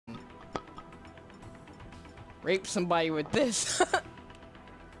rape somebody with this.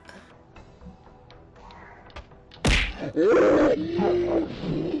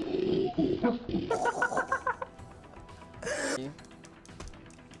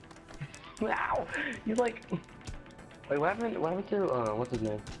 Wow! You like... Wait, what happened to, what's his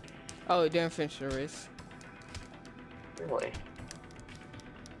name? Oh, it didn't finish the race. Really?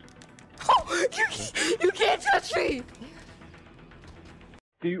 Oh, you can't touch me!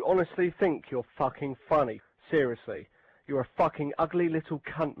 Do you honestly think you're fucking funny? Seriously. You're a fucking ugly little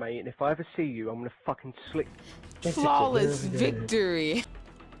cunt, mate, and if I ever see you, I'm gonna fucking slick... Flawless victory!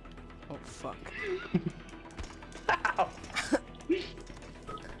 Oh, fuck.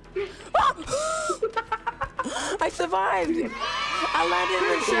 I survived! I landed in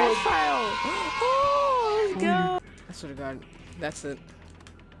the trash pile! Oh, let's go! I swear to God, that's it.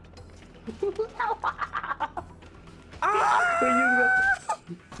 Ah!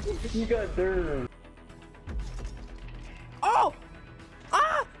 You got dirt. Oh!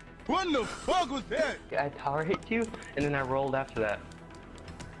 Ah! What the fuck was that? I tower hit you, and then I rolled after that.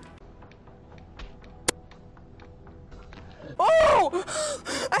 Oh!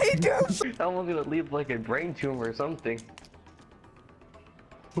 I do! I'm almost gonna leave like a brain tumor or something.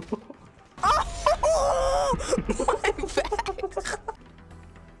 Oh! My back!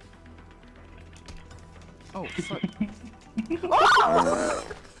 Oh, fuck. Oh!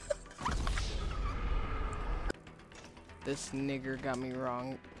 This nigger got me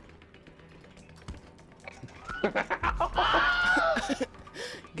wrong.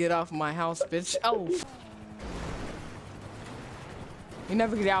 Get off my house, bitch. Oh! You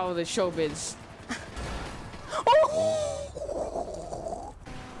never get out of the showbiz. Oh!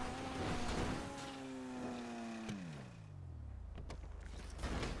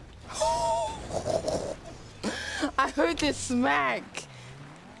 I heard this smack.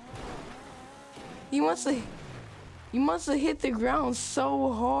 You must have hit the ground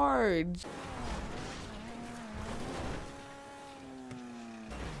so hard.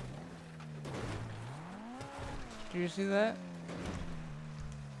 Did you see that?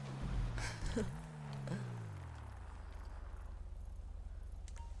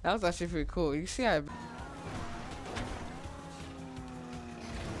 That was actually pretty cool. You see how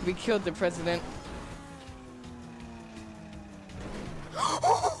we killed the president.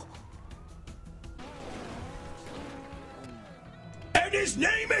 And his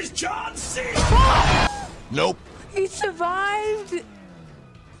name is John C. Nope. He survived.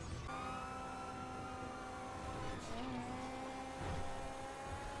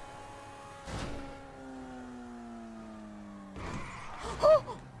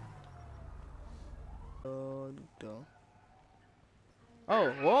 Oh,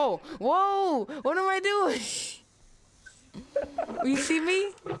 whoa, whoa! What am I doing? You see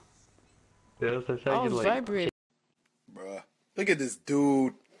me? Yeah, that's I how you was like. vibrating. Bruh, look at this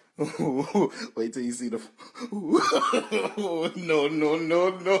dude. Wait till you see the... No, no, no,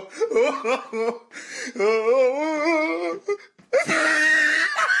 no.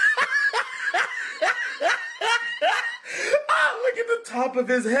 Ah, look at the top of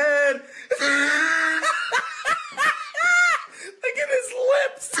his head.